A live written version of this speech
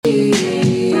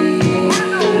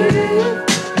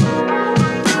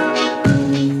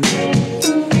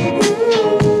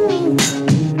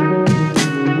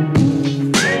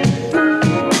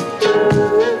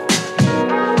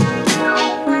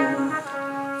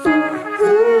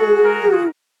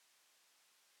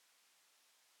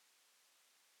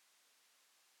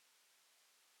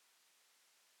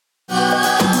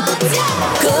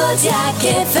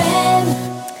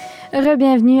FM.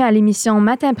 Re-bienvenue à l'émission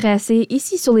Matin Pressé,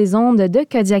 ici sur les ondes de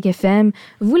Kodiak FM.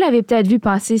 Vous l'avez peut-être vu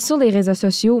passer sur les réseaux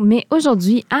sociaux, mais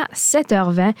aujourd'hui, à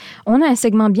 7h20, on a un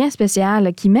segment bien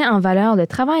spécial qui met en valeur le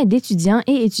travail d'étudiants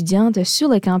et étudiantes sur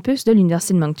le campus de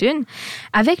l'Université de Moncton.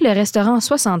 Avec le restaurant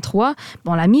 63,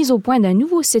 la mise au point d'un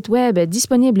nouveau site web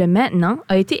disponible maintenant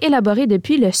a été élaborée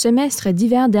depuis le semestre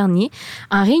d'hiver dernier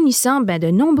en réunissant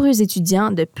de nombreux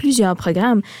étudiants de plusieurs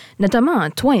programmes, notamment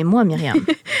toi et moi, Myriam.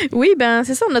 Oui,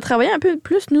 c'est ça, on a travaillé un peu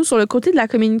plus, nous, sur le côté de la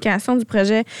communication du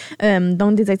projet,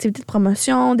 donc des activités de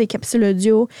promotion, des capsules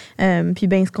audio, puis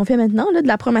ce qu'on fait maintenant, là, de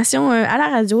la promotion à la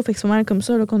radio, fait que c'est vraiment comme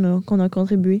ça là, qu'on a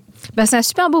contribué. C'est un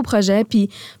super beau projet, puis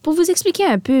pour vous expliquer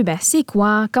un peu, c'est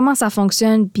quoi, comment ça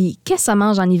fonctionne, puis qu'est-ce que ça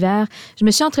mange en hiver, je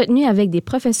me suis entretenue avec des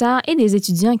professeurs et des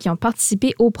étudiants qui ont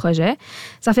participé au projet.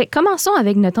 Ça fait, commençons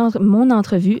avec mon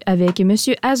entrevue avec M.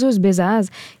 Hazouz Bezaz,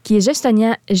 qui est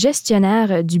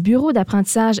gestionnaire du bureau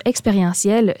d'apprentissage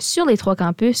expérientiel sur les 3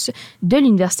 campus de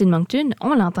l'Université de Moncton.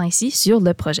 On l'entend ici sur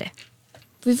le projet.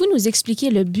 Pouvez-vous nous expliquer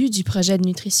le but du projet de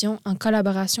nutrition en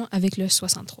collaboration avec le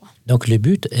 63? Donc, le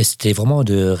but, c'était vraiment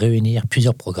de réunir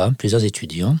plusieurs programmes, plusieurs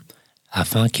étudiants,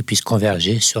 afin qu'ils puissent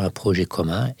converger sur un projet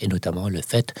commun, et notamment le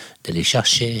fait d'aller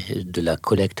chercher de la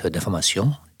collecte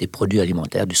d'informations, des produits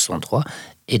alimentaires du 63,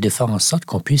 et de faire en sorte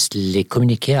qu'on puisse les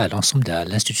communiquer à l'ensemble de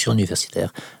l'institution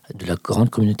universitaire, de la grande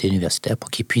communauté universitaire, pour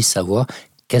qu'ils puissent savoir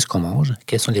qu'est-ce qu'on mange,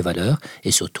 quelles sont les valeurs,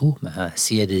 et surtout,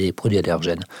 s'il y a des produits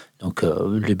allergènes. Donc,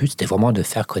 le but, c'était vraiment de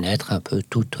faire connaître un peu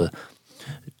tous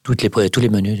les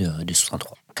menus du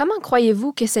 63. Comment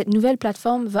croyez-vous que cette nouvelle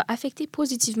plateforme va affecter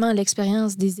positivement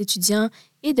l'expérience des étudiants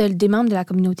et des membres de la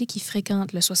communauté qui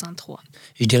fréquentent le 63?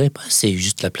 Je dirais pas que c'est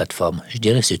juste la plateforme. Je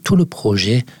dirais que c'est tout le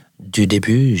projet du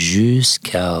début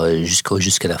jusqu'à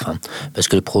la fin. Parce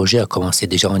que le projet a commencé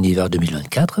déjà en hiver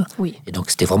 2024. Oui. Et donc,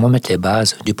 c'était vraiment mettre les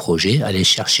bases du projet, aller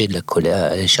chercher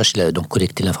donc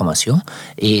collecter l'information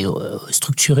et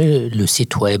structurer le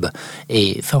site web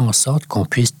et faire en sorte qu'on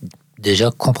puisse déjà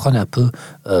comprendre un peu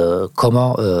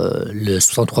comment le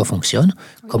 63 fonctionne,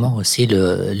 comment aussi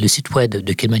le site web,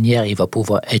 de quelle manière il va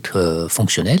pouvoir être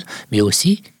fonctionnel, mais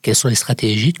aussi quelles sont les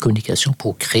stratégies de communication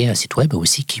pour créer un site web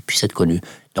aussi qui puisse être connu.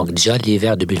 Donc déjà,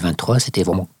 l'hiver 2023, c'était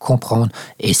vraiment comprendre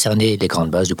et cerner les grandes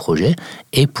bases du projet.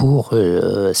 Et pour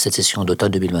cette session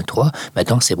d'automne 2023,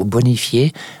 maintenant, c'est pour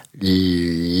bonifier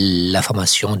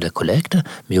l'information de la collecte,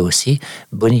 mais aussi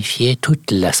bonifier toute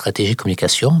la stratégie de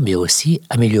communication, mais aussi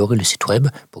améliorer le site web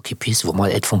pour qu'il puisse vraiment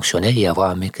être fonctionnel et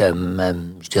avoir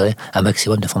un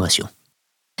maximum d'informations.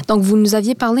 Donc, vous nous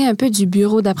aviez parlé un peu du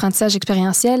bureau d'apprentissage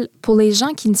expérientiel. Pour les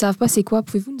gens qui ne savent pas c'est quoi,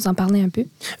 pouvez-vous nous en parler un peu?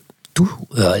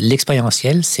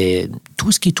 L'expérientiel, c'est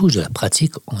tout ce qui touche de la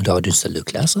pratique en dehors d'une salle de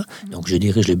classe. Donc, je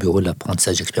dirige le bureau de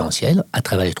l'apprentissage expérientiel à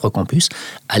travers les 3 campus,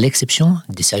 à l'exception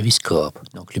des services coop.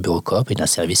 Donc, le bureau coop est un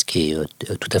service qui est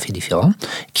tout à fait différent,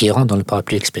 qui rentre dans le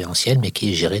parapluie expérientiel, mais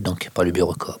qui est géré donc par le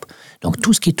bureau coop. Donc,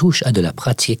 tout ce qui touche à de la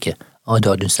pratique en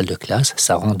dehors d'une salle de classe,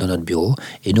 ça rentre dans notre bureau,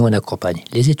 et nous, on accompagne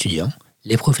les étudiants,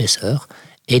 les professeurs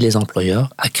et les employeurs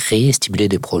à créer et stimuler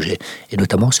des projets. Et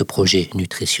notamment ce projet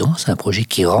nutrition, c'est un projet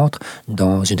qui rentre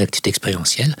dans une activité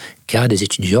expérientielle, car des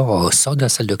étudiants sortent de la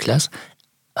salle de classe,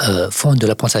 font de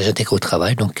l'apprentissage intégré au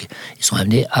travail, donc ils sont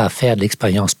amenés à faire de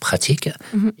l'expérience pratique,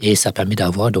 et ça permet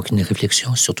d'avoir donc une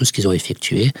réflexion sur tout ce qu'ils ont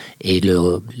effectué et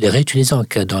les réutiliser dans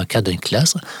le cadre d'une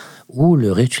classe, ou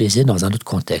le réutiliser dans un autre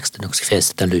contexte. Donc,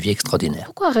 c'est un levier extraordinaire.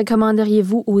 Pourquoi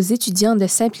recommanderiez-vous aux étudiants de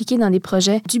s'impliquer dans des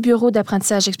projets du bureau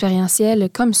d'apprentissage expérientiel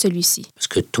comme celui-ci? Parce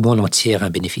que tout le monde en tire un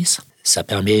bénéfice. Ça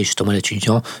permet justement à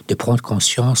l'étudiant de prendre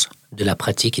conscience de la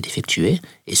pratique qui est effectuée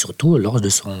et surtout, quand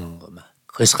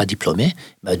il sera diplômé,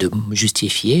 de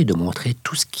justifier, de montrer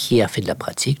tout ce qui a fait de la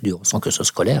pratique durant son cursus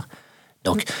scolaire.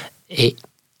 Donc, et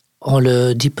on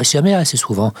le dit pas jamais assez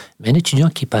souvent, mais un étudiant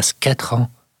qui passe 4 ans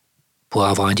pour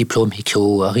avoir un diplôme et qui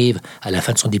arrive à la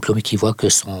fin de son diplôme et qui voit que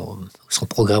son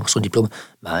programme, son diplôme,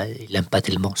 il n'aime pas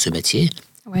tellement ce métier,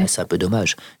 c'est un peu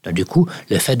dommage. Donc, du coup,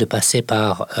 le fait de passer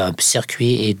par un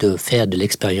circuit et de faire de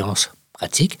l'expérience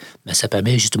pratique, ça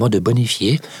permet justement de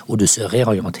bonifier ou de se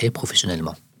réorienter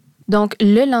professionnellement. Donc,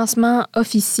 le lancement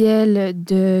officiel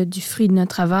du fruit de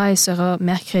notre travail sera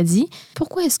mercredi.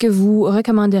 Pourquoi est-ce que vous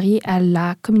recommanderiez à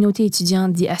la communauté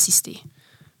étudiante d'y assister?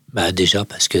 Déjà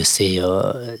parce que c'est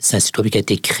un site web qui a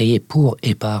été créé pour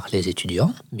et par les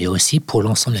étudiants, mais aussi pour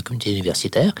l'ensemble de la communauté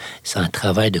universitaire. C'est un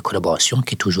travail de collaboration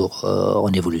qui est toujours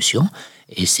en évolution,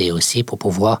 et c'est aussi pour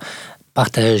pouvoir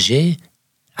partager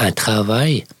un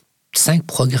travail. 5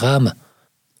 programmes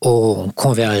ont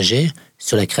convergé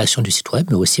sur la création du site web,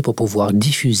 mais aussi pour pouvoir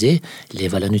diffuser les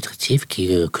valeurs nutritives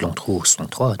que l'on trouve au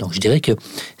 63. Donc je dirais que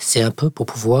c'est un peu pour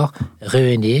pouvoir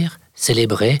réunir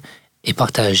célébrer et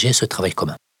partager ce travail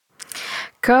commun.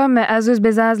 Comme Hazouz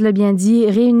Bezaz l'a bien dit,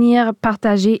 réunir,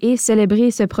 partager et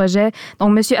célébrer ce projet.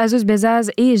 Donc, M. Hazouz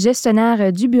Bezaz est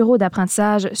gestionnaire du bureau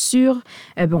d'apprentissage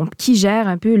qui gère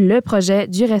un peu le projet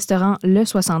du restaurant Le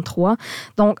 63.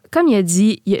 Donc, comme il a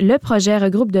dit, le projet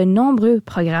regroupe de nombreux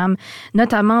programmes,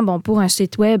 notamment, pour un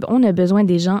site web, on a besoin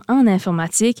des gens en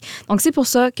informatique. Donc, c'est pour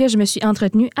ça que je me suis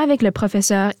entretenue avec le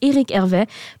professeur Eric Hervet,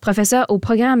 professeur au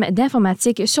programme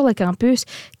d'informatique sur le campus,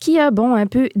 qui a, un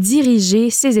peu dirigé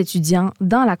ses étudiants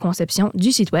dans la conception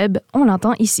du site web. On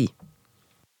l'entend ici.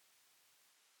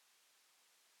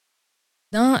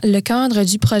 Dans le cadre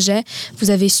du projet,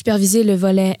 vous avez supervisé le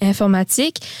volet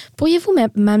informatique. Pourriez-vous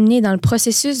m'amener dans le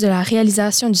processus de la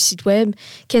réalisation du site web?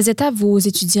 Quelles étapes vos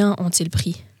étudiants ont-ils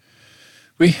pris?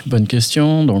 Oui, bonne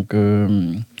question. Donc,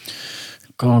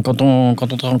 quand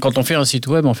on fait un site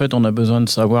web, en fait, on a besoin de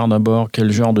savoir d'abord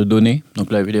quel genre de données.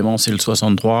 Donc là, évidemment, c'est le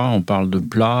 63. On parle de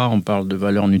plats, on parle de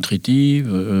valeurs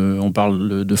nutritives, on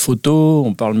parle de photos,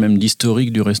 on parle même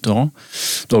d'historique du restaurant.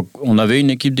 Donc, on avait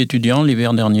une équipe d'étudiants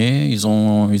l'hiver dernier. Ils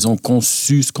ont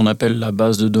conçu ce qu'on appelle la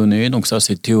base de données. Donc ça,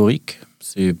 c'est théorique.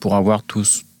 C'est pour avoir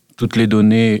toutes les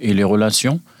données et les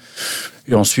relations.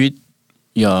 Et ensuite,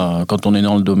 quand on est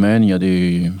dans le domaine, il y a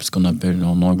ce qu'on appelle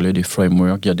en anglais des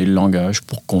frameworks, il y a des langages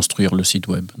pour construire le site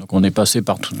web. Donc, on est passé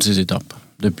par toutes ces étapes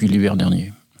depuis l'hiver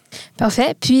dernier.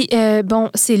 Parfait. Puis,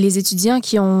 c'est les étudiants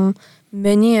qui ont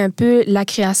mené un peu la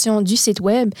création du site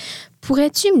web.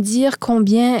 Pourrais-tu me dire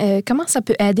comment ça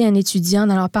peut aider un étudiant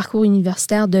dans leur parcours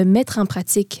universitaire de mettre en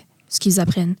pratique ce qu'ils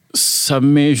apprennent? Ça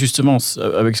met justement,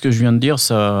 avec ce que je viens de dire,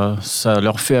 ça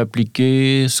leur fait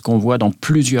appliquer ce qu'on voit dans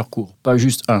plusieurs cours, pas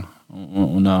juste un.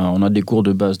 On a des cours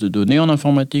de base de données en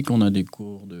informatique, on a des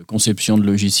cours de conception de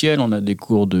logiciels, on a des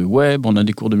cours de web, on a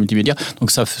des cours de multimédia. Donc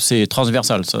c'est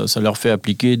transversal, ça leur fait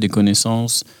appliquer des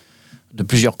connaissances de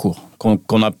plusieurs cours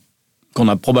qu'on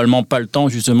a probablement pas le temps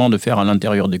justement de faire à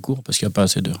l'intérieur des cours parce qu'il n'y a pas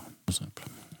assez d'heures. Simple.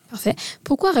 Parfait.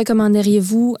 Pourquoi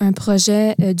recommanderiez-vous un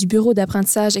projet du bureau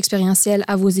d'apprentissage expérientiel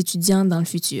à vos étudiants dans le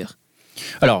futur?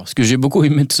 Alors, ce que j'ai beaucoup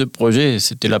aimé de ce projet,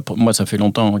 moi, ça fait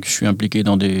longtemps que je suis impliqué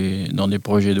dans des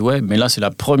projets de web, mais là, c'est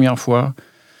la première fois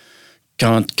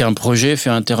qu'un projet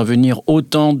fait intervenir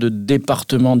autant de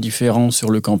départements différents sur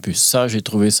le campus. Ça, j'ai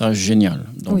trouvé ça génial.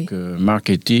 Donc,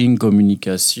 marketing,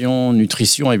 communication,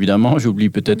 nutrition, évidemment, j'oublie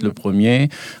peut-être le premier,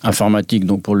 informatique,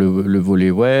 donc pour le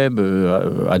volet web,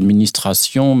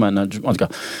 administration, management. En tout cas,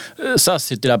 ça,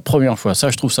 c'était la première fois. Ça,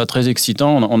 je trouve ça très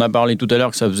excitant. On a parlé tout à l'heure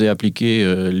que ça faisait appliquer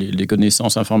les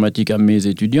connaissances informatiques à mes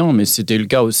étudiants, mais c'était le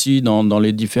cas aussi dans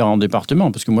les différents départements,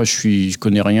 parce que moi, je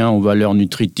connais rien aux valeurs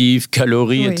nutritives,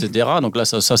 calories, etc. Donc là,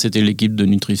 ça, c'était l'équipe de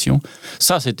nutrition.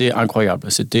 Ça, c'était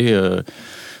incroyable. C'était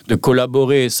de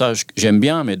collaborer, ça, j'aime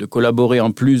bien, mais de collaborer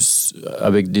en plus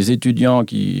avec des étudiants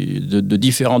de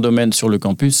différents domaines sur le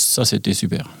campus, ça, c'était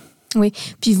super. Oui,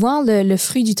 puis voir le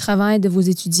fruit du travail de vos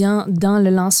étudiants dans le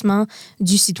lancement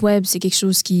du site web, c'est quelque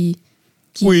chose qui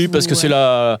oui, parce que c'est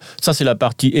la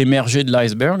partie émergée de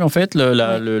l'iceberg, en fait.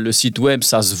 Le site web,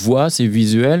 ça se voit, c'est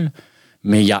visuel.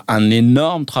 Mais il y a un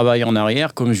énorme travail en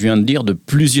arrière, comme je viens de dire, de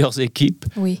plusieurs équipes.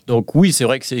 Oui. Donc oui, c'est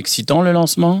vrai que c'est excitant le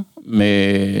lancement,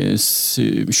 mais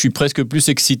je suis presque plus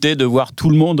excité de voir tout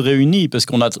le monde réuni, parce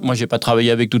moi, j'ai pas travaillé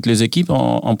avec toutes les équipes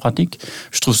en pratique.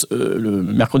 Je trouve le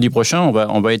mercredi prochain,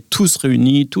 on va être tous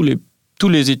réunis, tous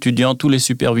les étudiants, tous les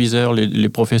superviseurs, les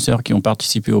professeurs qui ont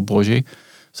participé au projet.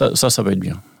 Ça va être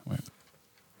bien. Ouais.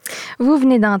 Vous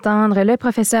venez d'entendre le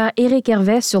professeur Eric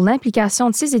Hervet sur l'implication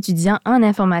de ses étudiants en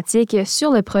informatique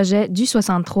sur le projet du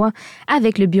 63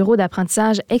 avec le bureau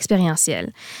d'apprentissage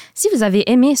expérientiel. Si vous avez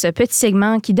aimé ce petit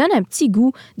segment qui donne un petit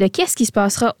goût de qu'est-ce qui se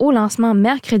passera au lancement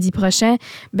mercredi prochain,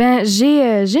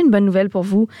 j'ai une bonne nouvelle pour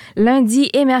vous. Lundi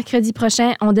et mercredi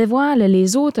prochain, on dévoile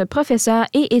les autres professeurs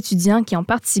et étudiants qui ont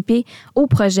participé au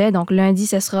projet. Donc lundi,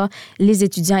 ce sera les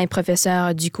étudiants et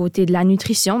professeurs du côté de la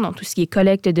nutrition, donc tout ce qui est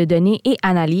collecte de données et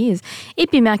analyse. Et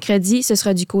puis mercredi, ce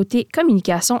sera du côté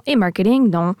communication et marketing,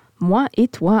 dont moi et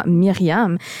toi,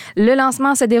 Myriam. Le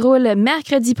lancement se déroule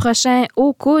mercredi prochain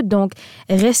au Coude, donc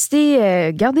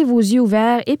gardez vos yeux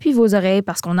ouverts et puis vos oreilles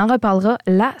parce qu'on en reparlera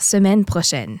la semaine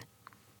prochaine.